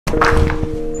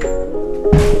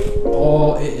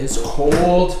Oh, it is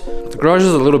cold. The garage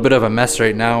is a little bit of a mess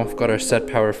right now. We've got our set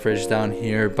power fridge down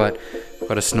here, but I've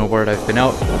got a snowboard. I've been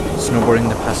out snowboarding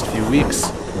the past few weeks.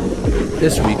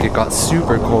 This week it got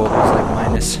super cold. It was like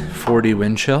minus 40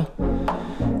 wind chill.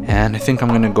 And I think I'm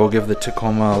gonna go give the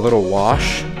Tacoma a little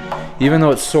wash. Even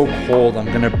though it's so cold, I'm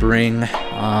gonna bring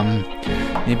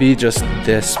maybe just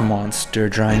this monster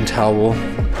drying towel,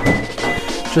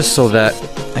 just so that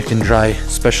I can dry,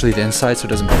 especially the inside so it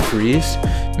doesn't freeze.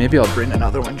 Maybe I'll bring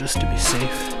another one just to be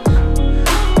safe.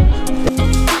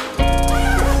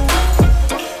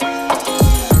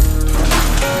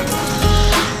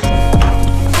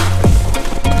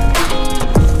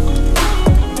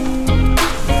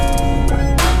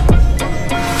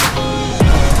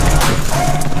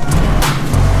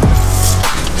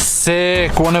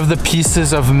 Sick, one of the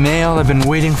pieces of mail I've been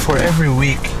waiting for every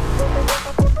week.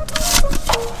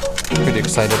 Pretty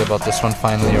excited about this one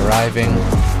finally arriving.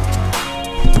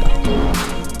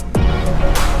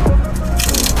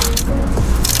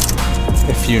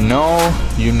 If you know,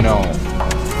 you know.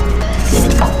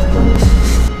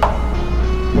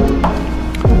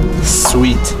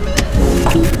 Sweet.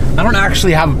 I don't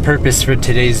actually have a purpose for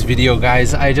today's video,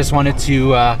 guys. I just wanted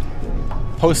to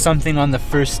post something on the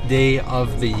first day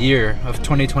of the year of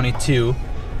 2022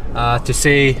 to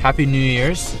say Happy New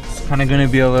Year's. It's kind of going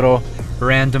to be a little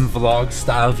random vlog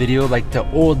style video like the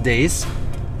old days,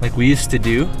 like we used to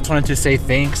do. Just wanted to say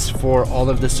thanks for all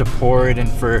of the support and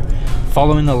for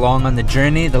following along on the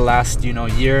journey the last,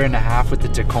 year and a half with the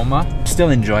Tacoma. Still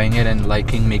enjoying it and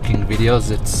liking making videos.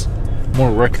 It's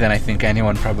more work than I think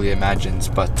anyone probably imagines,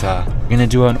 but I'm gonna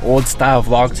do an old style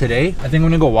vlog today. I think I'm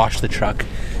gonna go wash the truck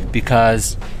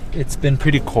because it's been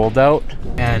pretty cold out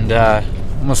and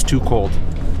almost too cold.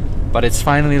 But it's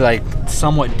finally like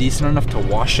somewhat decent enough to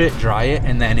wash it, dry it,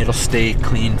 and then it'll stay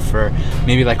clean for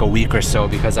maybe like a week or so,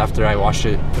 because after I wash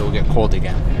it, it'll get cold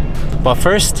again. But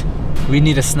first, we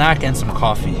need a snack and some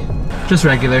coffee. Just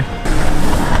regular.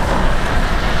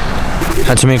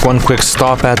 Had to make one quick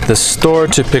stop at the store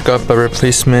to pick up a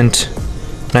replacement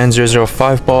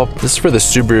 9005 bulb. This is for the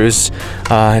Subarus.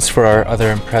 It's for our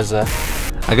other Impreza.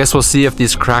 I guess we'll see if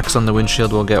these cracks on the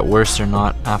windshield will get worse or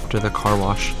not after the car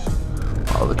wash.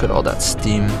 Oh, look at all that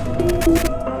steam.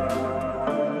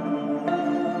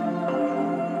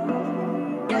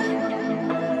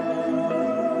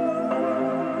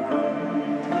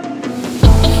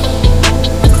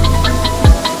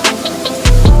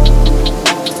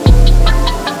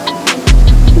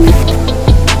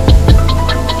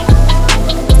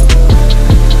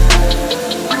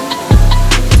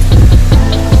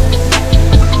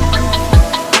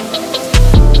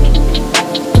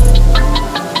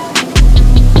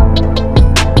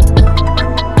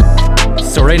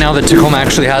 Right now the Tacoma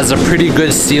actually has a pretty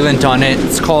good sealant on it.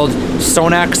 It's called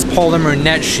Sonax Polymer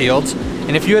Net Shield.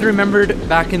 And if you had remembered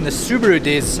back in the Subaru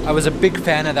days, I was a big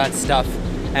fan of that stuff.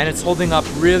 And it's holding up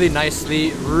really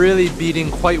nicely, really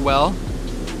beading quite well.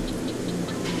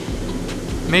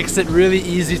 Makes it really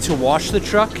easy to wash the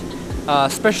truck,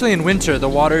 especially in winter. The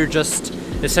water just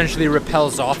essentially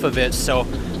repels off of it. So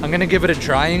I'm gonna give it a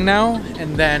drying now,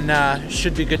 and then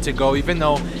should be good to go, even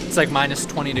though it's like minus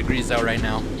 20 degrees out right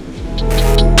now.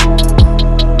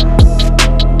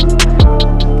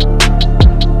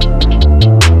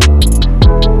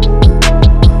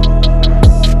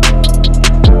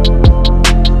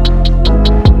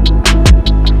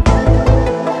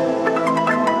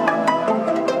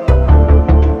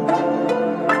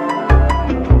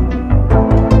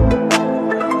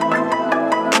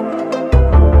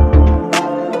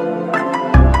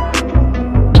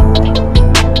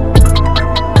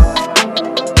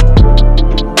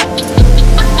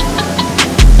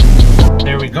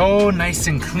 Nice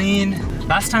and clean.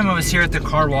 Last time I was here at the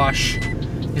car wash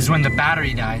is when the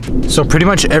battery died. So pretty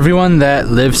much everyone that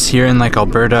lives here in like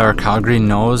Alberta or Calgary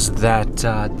knows that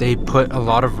they put a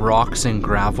lot of rocks and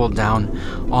gravel down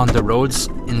on the roads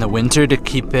in the winter to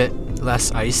keep it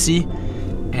less icy.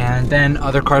 And then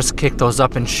other cars kick those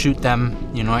up and shoot them,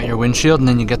 at your windshield, and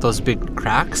then you get those big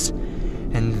cracks.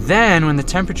 And then when the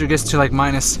temperature gets to like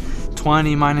minus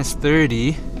 20, minus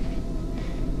 30,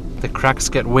 the cracks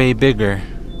get way bigger.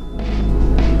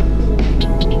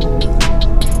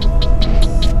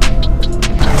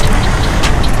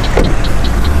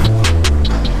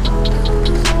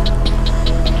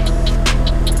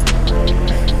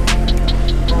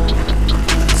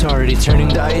 It's already turning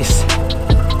to ice.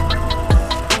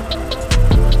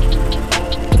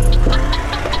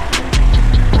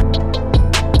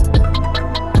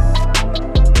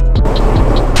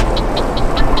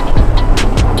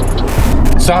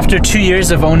 So So after 2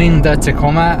 years of owning the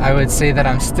Tacoma, I would say that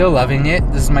I'm still loving it.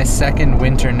 This is my second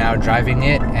winter now driving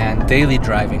it and daily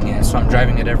driving it. So I'm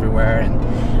driving it everywhere, and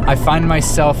I find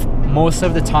myself most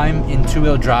of the time in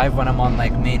two-wheel drive when I'm on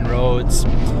like main roads.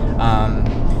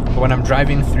 But when I'm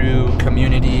driving through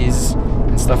communities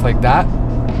and stuff like that,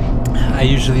 I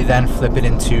usually then flip it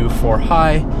into 4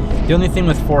 high. The only thing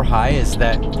with 4 high is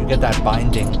that you get that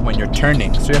binding when you're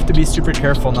turning. So you have to be super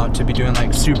careful not to be doing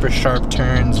like super sharp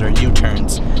turns or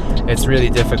U-turns. It's really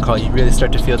difficult. You really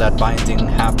start to feel that binding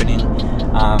happening.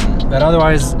 But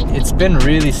otherwise, it's been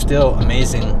really still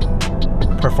amazing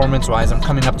performance-wise. I'm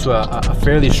coming up to a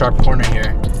fairly sharp corner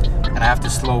here, and I have to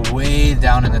slow way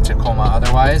down in the Tacoma.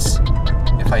 Otherwise,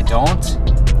 if I don't,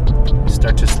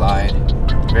 start to slide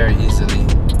very easily.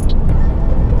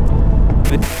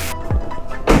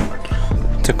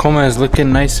 Tacoma is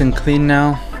looking nice and clean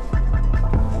now.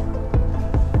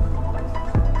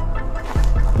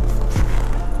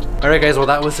 Alright guys, well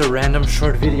that was a random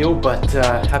short video, but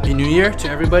Happy New Year to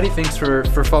everybody. Thanks for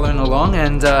following along,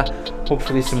 and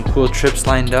hopefully some cool trips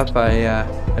lined up.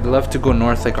 I'd love to go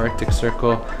north like Arctic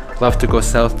Circle, love to go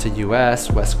south to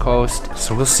US, West Coast,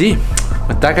 so we'll see.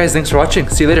 With that guys, thanks for watching.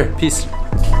 See you later. Peace.